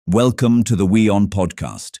Welcome to the WION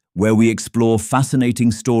podcast, where we explore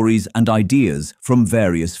fascinating stories and ideas from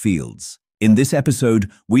various fields. In this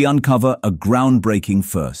episode, we uncover a groundbreaking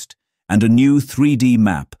first and a new 3D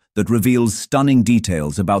map that reveals stunning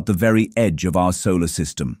details about the very edge of our solar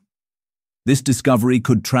system. This discovery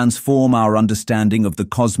could transform our understanding of the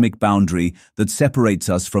cosmic boundary that separates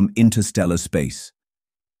us from interstellar space.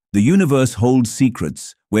 The universe holds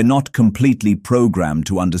secrets we're not completely programmed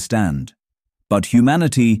to understand. But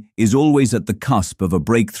humanity is always at the cusp of a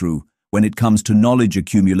breakthrough when it comes to knowledge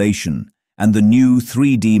accumulation, and the new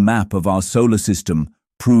 3D map of our solar system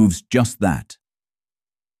proves just that.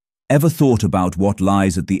 Ever thought about what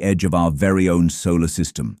lies at the edge of our very own solar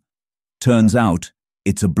system? Turns out,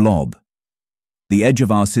 it's a blob. The edge of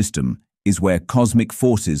our system is where cosmic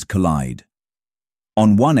forces collide.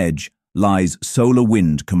 On one edge lies solar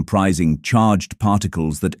wind comprising charged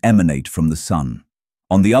particles that emanate from the sun.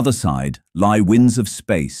 On the other side lie winds of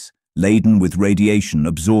space, laden with radiation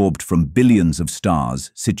absorbed from billions of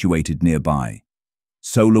stars situated nearby.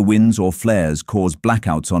 Solar winds or flares cause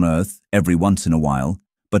blackouts on Earth every once in a while,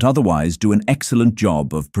 but otherwise do an excellent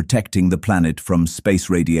job of protecting the planet from space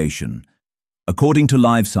radiation. According to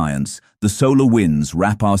live science, the solar winds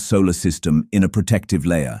wrap our solar system in a protective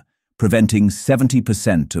layer, preventing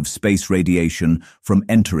 70% of space radiation from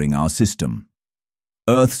entering our system.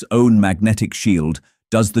 Earth's own magnetic shield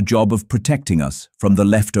does the job of protecting us from the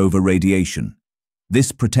leftover radiation.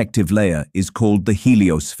 This protective layer is called the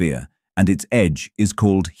heliosphere, and its edge is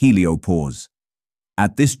called heliopause.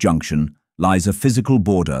 At this junction lies a physical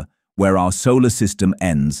border where our solar system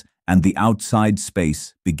ends and the outside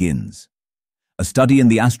space begins. A study in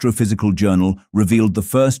the Astrophysical Journal revealed the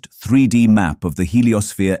first 3D map of the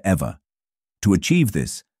heliosphere ever. To achieve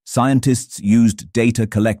this, scientists used data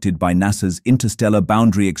collected by NASA's Interstellar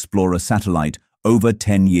Boundary Explorer satellite over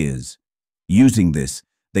 10 years. Using this,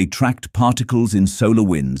 they tracked particles in solar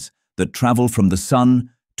winds that travel from the sun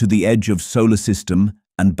to the edge of solar system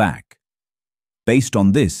and back. Based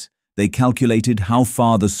on this, they calculated how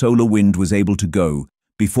far the solar wind was able to go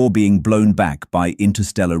before being blown back by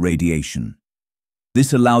interstellar radiation.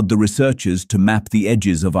 This allowed the researchers to map the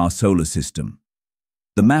edges of our solar system.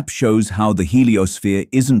 The map shows how the heliosphere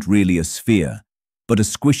isn't really a sphere, but a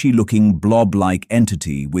squishy-looking blob-like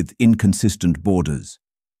entity with inconsistent borders.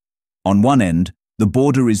 On one end, the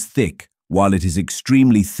border is thick, while it is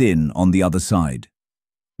extremely thin on the other side.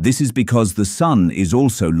 This is because the Sun is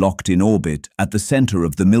also locked in orbit at the center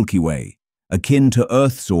of the Milky Way, akin to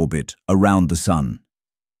Earth's orbit around the Sun.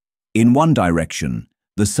 In one direction,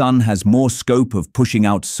 the Sun has more scope of pushing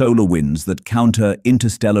out solar winds that counter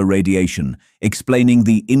interstellar radiation, explaining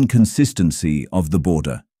the inconsistency of the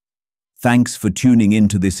border. Thanks for tuning in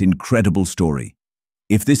to this incredible story.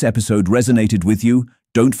 If this episode resonated with you,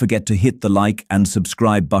 don't forget to hit the like and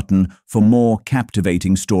subscribe button for more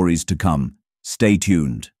captivating stories to come. Stay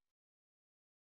tuned.